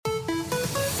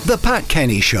The Pat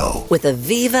Kenny Show with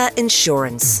Aviva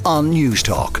Insurance on News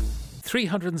Talk.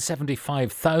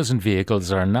 375,000 vehicles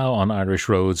are now on Irish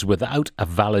roads without a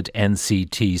valid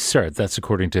NCT cert. That's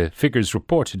according to figures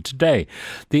reported today.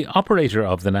 The operator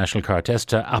of the national car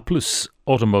test, A+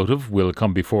 Automotive, will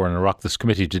come before an Oireachtas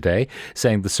committee today,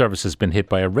 saying the service has been hit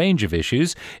by a range of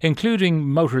issues, including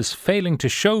motorists failing to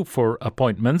show for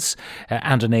appointments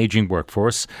and an ageing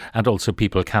workforce, and also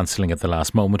people cancelling at the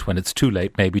last moment when it's too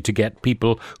late maybe to get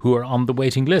people who are on the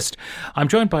waiting list. I'm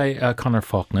joined by Conor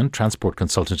Faughnan, transport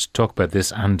consultant, to talk about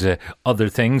this and other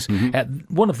things.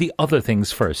 One of the other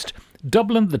things first.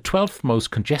 Dublin, the 12th most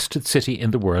congested city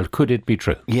in the world. Could it be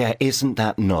true? Yeah, isn't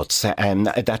that nuts?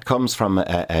 That comes from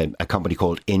a company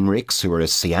called INRIX, who are a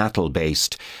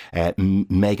Seattle-based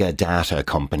mega data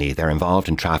company. They're involved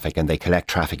in traffic and they collect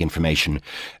traffic information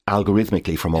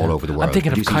algorithmically from all over the world. I'm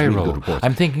thinking of Cairo. Really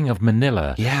I'm thinking of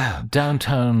Manila. Yeah.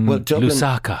 Downtown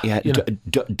Lusaka. Yeah,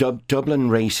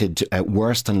 Dublin rated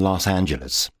worse than Los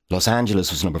Angeles. Los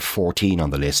Angeles was number 14 on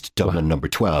the list, Dublin number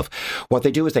 12. What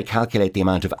they do is they calculate the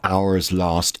amount of hours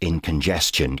lost in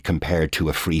congestion compared to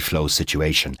a free flow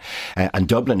situation. And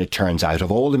Dublin, it turns out, of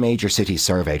all the major cities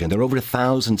surveyed, and there are over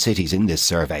 1,000 cities in this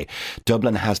survey,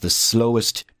 Dublin has the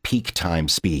slowest peak time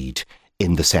speed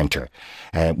in the centre,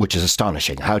 which is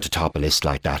astonishing. How to top a list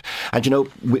like that? And you know,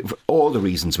 for all the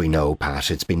reasons we know, Pat,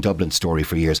 it's been Dublin's story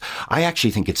for years. I actually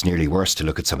think it's nearly worse to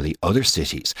look at some of the other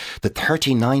cities. The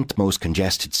 39th most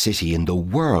congested city in the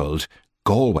world,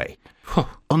 Galway.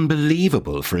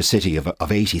 Unbelievable for a city of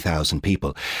 80,000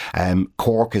 people.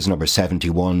 Cork is number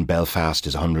 71, Belfast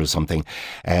is 100 or something.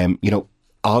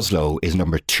 Oslo is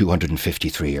number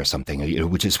 253 or something,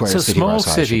 which is where so a city small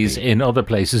cities in other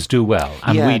places do well,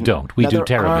 and we don't. We do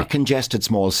terribly. There are congested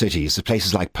small cities,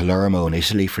 places like Palermo in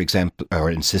Italy, for example, or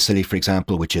in Sicily, for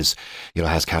example, which is,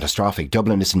 has catastrophic.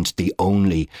 Dublin isn't the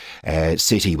only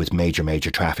city with major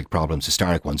traffic problems,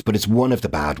 historic ones, but it's one of the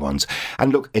bad ones.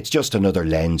 And look, it's just another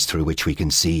lens through which we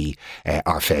can see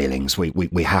our failings.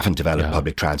 We haven't developed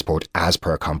public transport as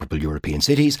per comparable European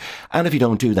cities, and if you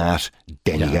don't do that,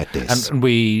 then you get this. And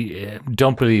we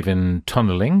don't believe in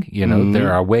tunnelling.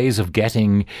 There are ways of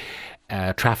getting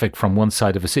traffic from one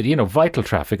side of a city. Vital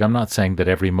traffic. I'm not saying that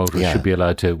every motorist should be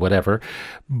allowed to whatever,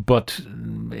 but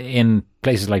in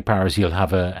places like Paris, you'll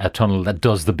have a tunnel that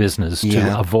does the business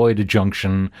to avoid a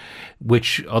junction,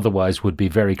 which otherwise would be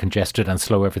very congested and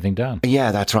slow everything down.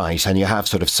 Yeah, that's right. And you have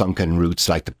sort of sunken routes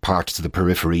like the parts of the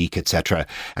periphery, etc.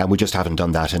 And we just haven't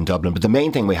done that in Dublin. But the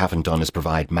main thing we haven't done is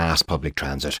provide mass public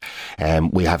transit.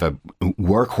 We have a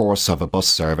workhorse of a bus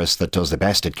service that does the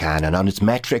best it can, and on its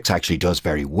metrics actually does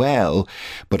very well,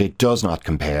 but it does not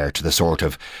compare to the sort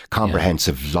of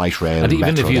comprehensive light rail. And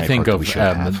even if you think of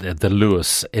the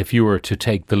Luas, if you were to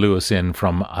take the Luas in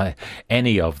from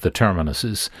any of the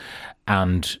terminuses,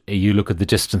 and you look at the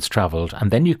distance travelled,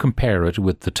 and then you compare it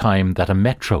with the time that a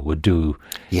metro would do,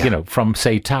 from,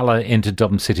 say, Tala into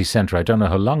Dublin city centre. I don't know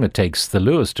how long it takes the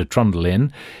Luas to trundle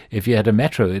in. If you had a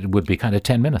metro, it would be kind of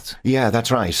 10 minutes. Yeah,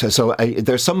 that's right. So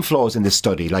there's some flaws in this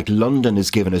study. Like London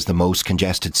is given as the most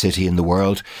congested city in the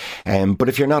world. But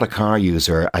if you're not a car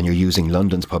user and you're using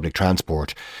London's public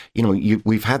transport,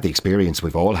 we've had the experience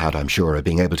we've all had, I'm sure, of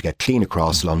being able to get clean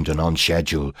across London on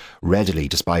schedule readily,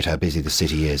 despite how busy the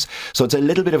city is. So it's a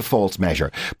little bit of a false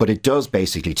measure, but it does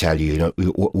basically tell you,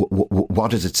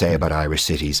 what does it say about Irish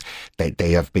cities?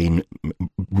 They have been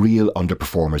real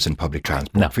underperformers in public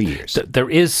transport for years. There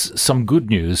is some good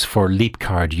news for Leap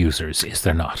Card users, is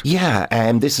there not?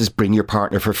 Yeah, this is Bring Your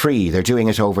Partner for Free. They're doing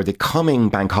it over the coming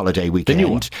bank holiday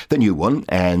weekend. The new one,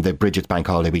 and the Bridget's bank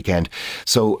holiday weekend.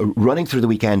 So running through the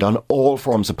weekend on all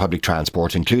forms of public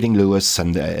transport, including Lewis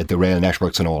and the rail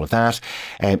networks and all of that.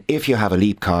 If you have a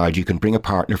Leap Card, you can bring a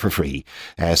partner for free.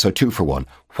 So 2 for 1.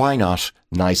 Why not?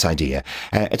 Nice idea.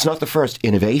 It's not the first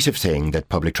innovative thing that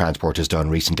public transport has done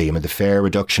recently. I mean, the fare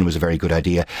reduction was a very good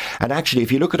idea. And actually,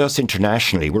 if you look at us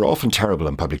internationally, we're often terrible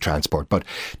in public transport. But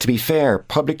to be fair,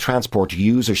 public transport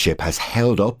usership has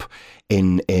held up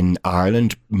in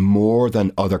Ireland more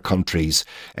than other countries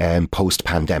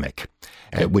post-pandemic.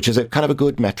 Which is a kind of a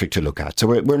good metric to look at. So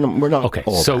we're not okay.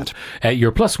 All so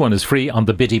your +1 is free on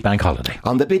the Biddy Bank Holiday.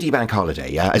 On the Biddy Bank Holiday,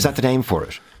 yeah. Is that the name for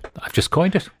it? I've just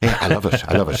coined it. Yeah, I love it.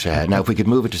 Now, if we could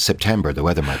move it to September, the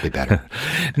weather might be better.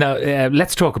 Now,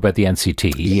 let's talk about the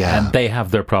NCT. Yeah. And they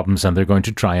have their problems and they're going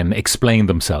to try and explain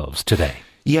themselves today.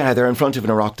 Yeah, they're in front of an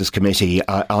Oireachtas committee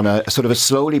on a sort of a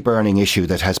slowly burning issue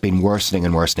that has been worsening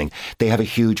and worsening. They have a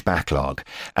huge backlog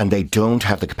and they don't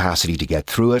have the capacity to get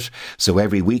through it. So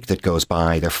every week that goes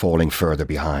by, they're falling further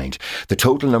behind. The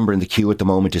total number in the queue at the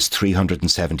moment is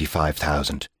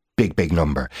 375,000. big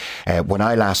number. When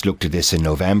I last looked at this in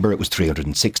November, it was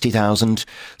 360,000.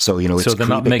 So, it's they're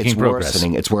not making progress.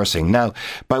 Worsening. It's worsening. Now,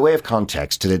 by way of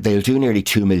context, they'll do nearly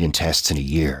 2 million tests in a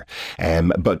year.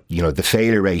 But, the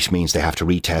failure rate means they have to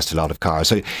retest a lot of cars.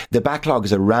 So the backlog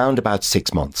is around about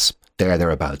 6 months.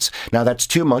 Thereabouts. Now, that's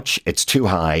too much. It's too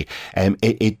high.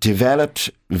 It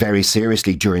developed very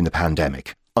seriously during the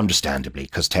pandemic. Understandably,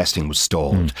 because testing was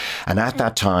stalled. And at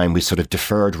that time, we sort of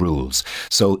deferred rules.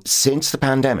 So since the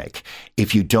pandemic,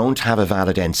 if you don't have a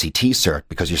valid NCT cert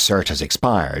because your cert has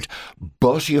expired,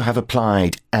 but you have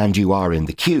applied and you are in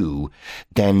the queue,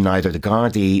 then neither the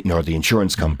Gardaí nor the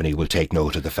insurance company will take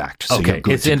note of the fact. So okay,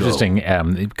 it's interesting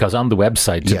because on the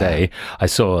website today, I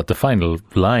saw the final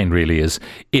line really is,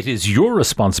 it is your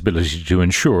responsibility to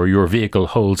ensure your vehicle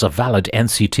holds a valid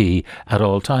NCT at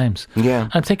all times. Yeah.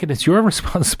 I'm thinking it's your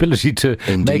responsibility to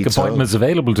make appointments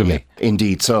available to me.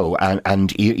 Indeed so.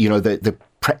 And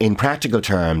in practical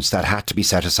terms, that had to be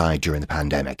set aside during the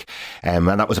pandemic. And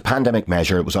that was a pandemic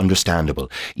measure. It was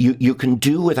understandable. You can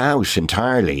do without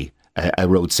entirely a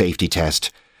road safety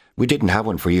test. We didn't have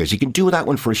one for years. You can do that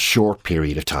one for a short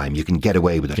period of time. You can get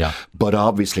away with it, but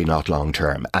obviously not long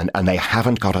term. And they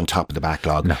haven't got on top of the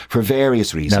backlog for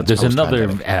various reasons. Now, there's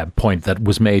another point that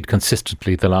was made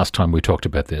consistently the last time we talked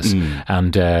about this.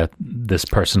 And this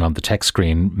person on the text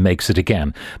screen makes it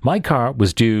again. My car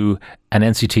was due an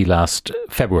NCT last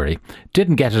February.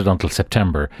 Didn't get it until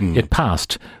September. It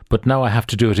passed, but now I have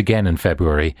to do it again in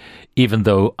February, even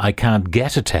though I can't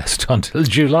get a test until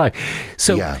July.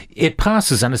 So it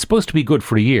passes and it's supposed to be good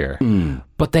for a year,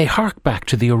 but they hark back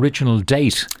to the original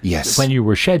date when you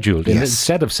were scheduled. And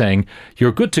instead of saying,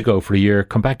 you're good to go for a year,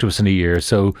 come back to us in a year,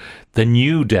 so the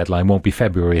new deadline won't be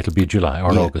February, it'll be July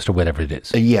or August or whatever it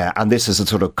is. And this is a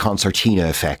sort of concertina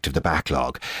effect of the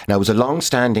backlog. Now, it was a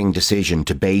long-standing decision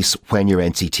to base when your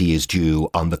NCT is due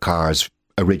on the car's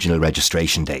original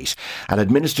registration date. And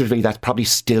administratively, that's probably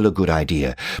still a good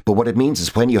idea. But what it means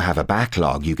is when you have a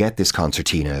backlog, you get this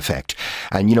concertina effect.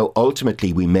 And,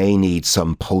 ultimately, we may need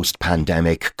some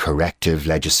post-pandemic corrective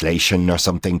legislation or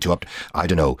something I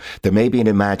don't know. There may be an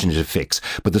imaginative fix.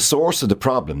 But the source of the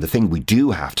problem, the thing we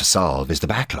do have to solve is the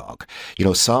backlog.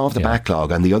 Solve the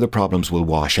backlog and the other problems will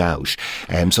wash out.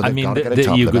 So they've got to get on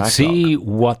top you of the could backlog. see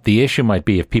what the issue might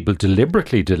be if people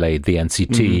deliberately delayed the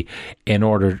NCT in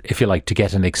order, if you like, to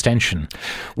get an extension.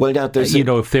 Well, now there's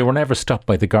if they were never stopped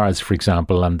by the guards, for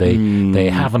example, and they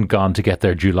haven't gone to get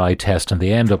their July test and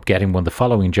they end up getting one the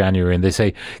following January and they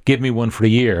say, give me one for a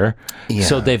year.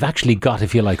 So they've actually got,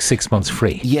 if you like, 6 months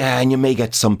free. Yeah, and you may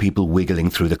get some people wiggling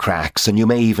through the cracks and you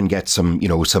may even get some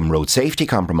road safety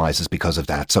compromises because of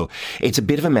that. So it's a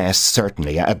bit of a mess,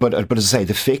 certainly. But as I say,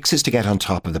 the fix is to get on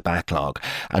top of the backlog.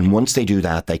 And once they do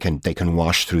that, they can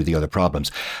wash through the other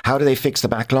problems. How do they fix the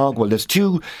backlog? Well, there's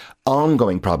two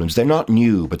ongoing problems. They're not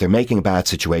new, but they're making a bad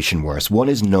situation worse. One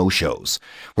is no-shows,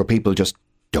 where people just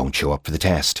don't show up for the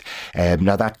test.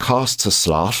 Now, that costs a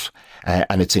slot,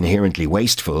 and it's inherently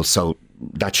wasteful, so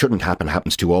that shouldn't happen,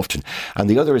 happens too often. And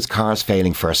the other is cars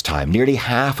failing first time. Nearly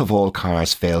half of all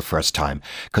cars fail first time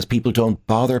because people don't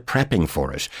bother prepping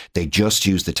for it. They just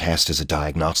use the test as a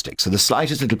diagnostic. So the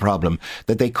slightest little problem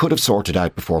that they could have sorted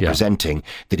out before presenting,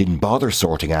 they didn't bother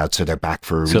sorting out, so they're back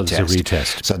for a retest. So it's a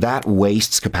retest. So that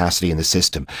wastes capacity in the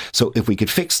system. So if we could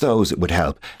fix those, it would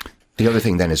help. The other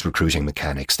thing then is recruiting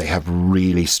mechanics. They have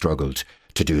really struggled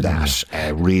to do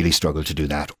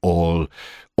that,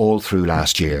 all through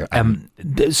last year.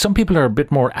 Some people are a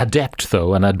bit more adept,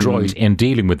 though, and adroit in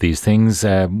dealing with these things.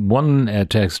 One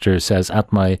texter says,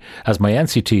 as my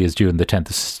NCT is due on the 10th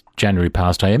of January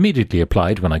passed, I immediately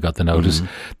applied when I got the notice.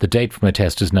 The date for my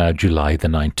test is now July the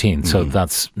 19th. So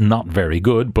that's not very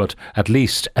good, but at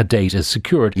least a date is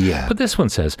secured. But this one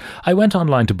says, I went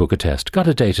online to book a test, got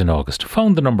a date in August,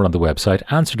 phoned the number on the website,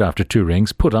 answered after 2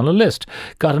 rings, put on a list,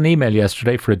 got an email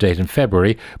yesterday for a date in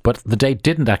February, but the date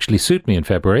didn't actually suit me in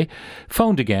February,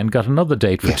 phoned again, got another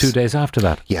date for 2 days after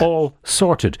that. All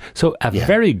sorted. So a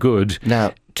very good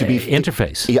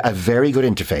interface. Yeah, a very good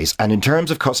interface. And in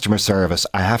terms of customer service,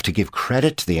 I have to give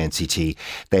credit to the NCT.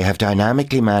 They have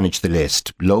dynamically managed the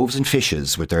list, loaves and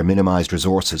fishes with their minimised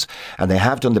resources, and they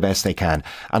have done the best they can.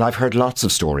 And I've heard lots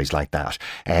of stories like that.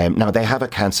 Now, they have a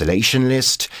cancellation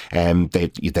list.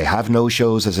 They have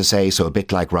no-shows, as I say, so a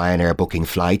bit like Ryanair booking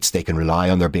flights. They can rely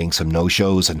on there being some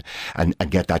no-shows and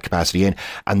get that capacity in.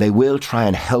 And they will try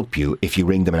and help you if you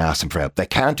ring them and ask them for help. They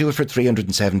can't do it for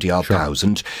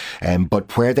 370,000, but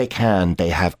where they can, they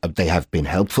have been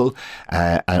helpful,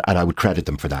 and I would credit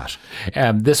them for that.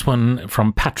 This one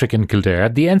from Patrick in Kildare.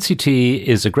 The NCT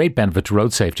is a great benefit to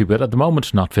road safety, but at the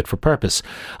moment not fit for purpose.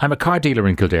 I'm a car dealer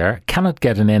in Kildare, cannot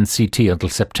get an NCT until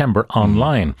September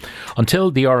online.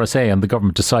 Until the RSA and the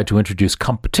government decide to introduce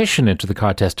competition into the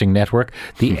car testing network,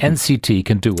 the NCT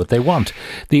can do what they want.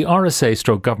 The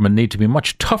RSA/government need to be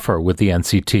much tougher with the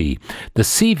NCT. The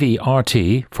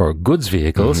CVRT for goods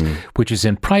vehicles, which is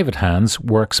in private hands,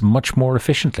 works much more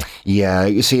efficiently. Yeah,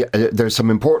 you see, there's some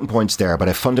important points there,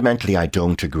 but fundamentally I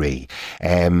don't agree.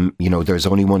 There's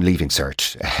only one leaving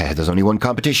cert, there's only one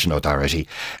competition authority,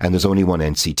 and there's only one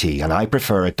NCT, and I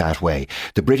prefer it that way.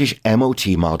 The British MOT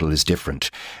model is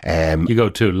different. You go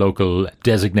to local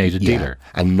designated dealer.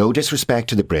 And no disrespect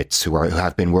to the Brits who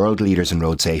have been world leaders in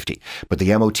road safety, but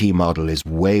the MOT model is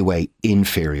way, way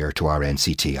inferior to our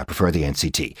NCT. I prefer the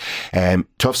NCT.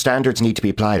 Tough standards need to be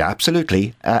applied,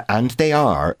 absolutely, and they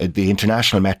are. The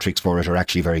international metrics for it are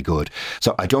actually very good.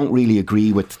 So I don't really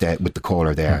agree with the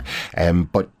caller there,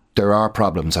 but there are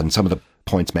problems, and some of the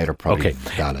points made are probably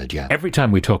valid, yeah. Every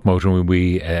time we talk motoring,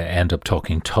 we end up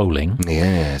talking tolling.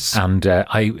 Yes. And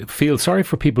I feel sorry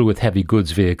for people with heavy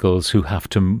goods vehicles who have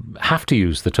to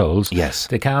use the tolls. Yes.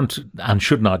 They can't and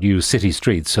should not use city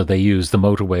streets, so they use the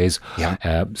motorways,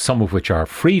 some of which are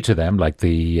free to them, like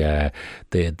the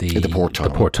port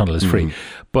tunnel. The port tunnel is free,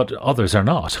 but others are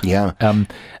not. Yeah.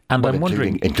 And I'm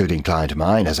wondering... Including client of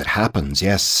mine, as it happens,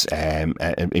 yes,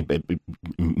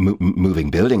 moving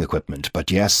building equipment, but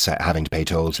yes, having to pay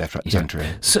tolls left, right and centre.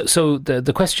 So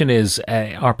the question is,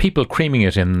 are people creaming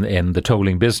it in the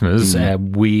tolling business?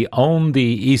 We own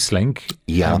the Eastlink,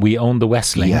 we own the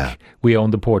Westlink, we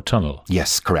own the Port Tunnel.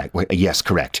 Yes,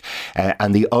 correct.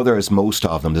 And the others, most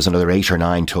of them, there's another 8 or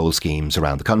 9 toll schemes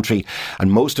around the country,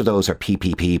 and most of those are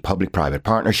PPP, public-private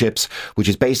partnerships, which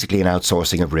is basically an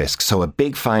outsourcing of risk. So a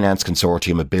big finance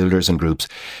consortium of builders and groups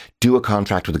do a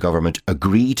contract with the government,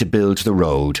 agree to build the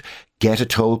road, get a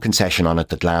toll concession on it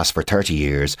that lasts for 30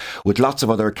 years, with lots of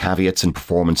other caveats and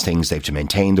performance things. They have to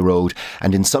maintain the road,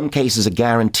 and in some cases a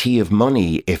guarantee of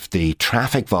money if the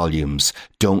traffic volumes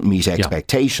don't meet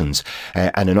expectations,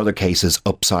 and in other cases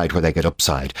upside where they get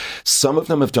upside. Some of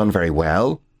them have done very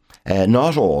well.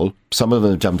 Not all. Some of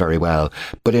them have done very well.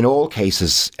 But in all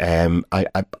cases,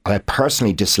 I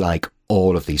personally dislike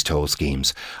all of these toll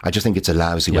schemes. I just think it's a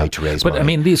lousy way to raise money. But I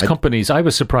mean, these companies, I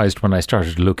was surprised when I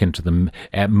started to look into them.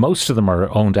 Most of them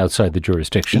are owned outside the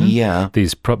jurisdiction. Yeah.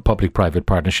 These public-private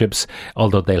partnerships,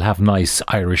 although they'll have nice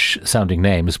Irish-sounding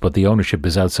names, but the ownership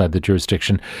is outside the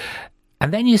jurisdiction.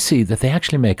 And then you see that they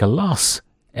actually make a loss,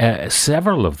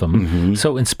 several of them.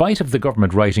 So in spite of the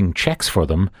government writing checks for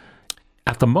them,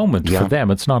 at the moment, for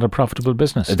them, it's not a profitable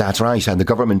business. That's right. And the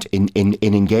government, in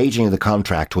engaging in the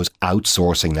contract, was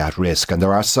outsourcing that risk. And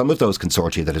there are some of those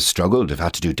consortia that have struggled, have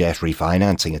had to do debt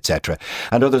refinancing, etc.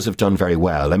 And others have done very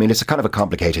well. I mean, it's a kind of a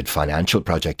complicated financial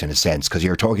project in a sense, because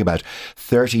you're talking about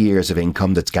 30 years of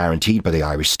income that's guaranteed by the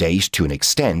Irish state to an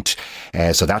extent.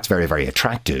 So that's very, very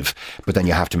attractive. But then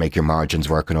you have to make your margins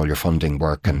work and all your funding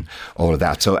work and all of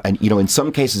that. So, and in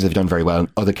some cases they've done very well, in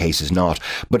other cases not.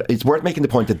 But it's worth making the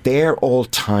point that they're all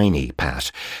tiny,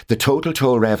 Pat. The total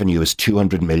toll revenue is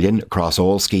 200 million across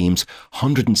all schemes.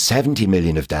 170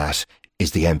 million of that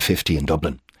is the M50 in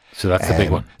Dublin. So that's the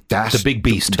big one. That's the big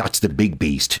beast. That's the big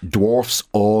beast. Dwarfs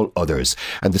all others.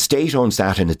 And the state owns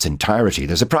that in its entirety.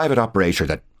 There's a private operator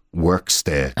that works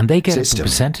the and they get system. A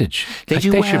percentage. They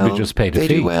should be just paid a fee.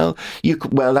 They do well.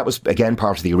 Well, that was again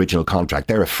part of the original contract.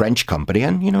 They're a French company,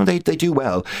 and they do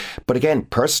well. But again,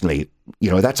 personally,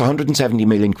 that's 170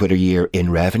 million quid a year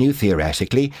in revenue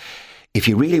theoretically. If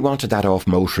you really wanted that off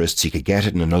motorists, you could get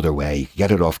it in another way. You could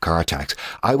get it off car tax.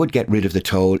 I would get rid of the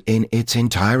toll in its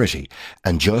entirety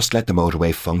and just let the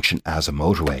motorway function as a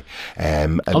motorway.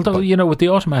 Although, with the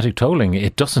automatic tolling,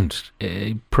 it doesn't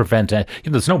prevent...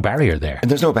 there's no barrier there.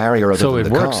 And there's no barrier other than the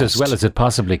cost. So it works as well as it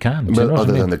possibly can. Well,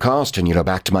 other than the cost. And,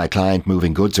 back to my client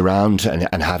moving goods around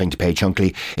and having to pay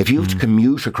chunkily. If you have to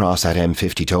commute across that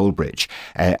M50 toll bridge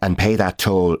and pay that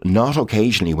toll, not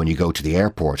occasionally when you go to the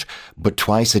airport, but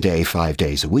twice a day, 5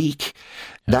 days a week,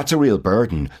 that's a real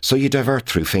burden. So you divert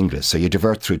through Finglas, so you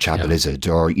divert through Chapel-Izard,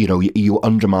 or you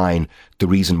undermine the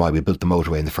reason why we built the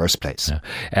motorway in the first place.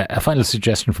 A final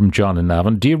suggestion from John in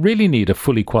Navan. Do you really need a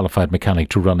fully qualified mechanic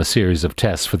to run a series of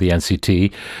tests for the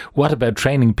NCT? What about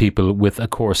training people with a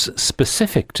course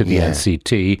specific to the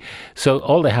NCT? So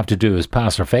all they have to do is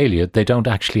pass or fail it. They don't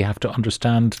actually have to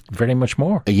understand very much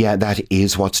more. Yeah, that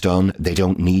is what's done. They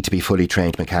don't need to be fully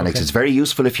trained mechanics. Okay. It's very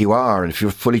useful if you are, and if you're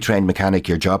a fully trained mechanic,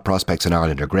 your job prospects in Ireland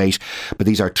Ireland are great, but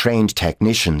these are trained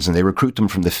technicians and they recruit them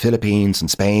from the Philippines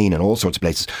and Spain and all sorts of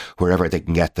places, wherever they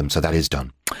can get them. So that is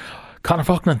done. Conor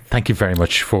Faughnan, thank you very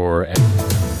much for...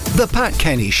 The Pat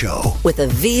Kenny Show. With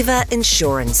Aviva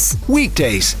Insurance.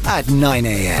 Weekdays at 9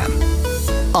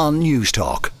 a.m. on News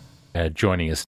Talk. joining us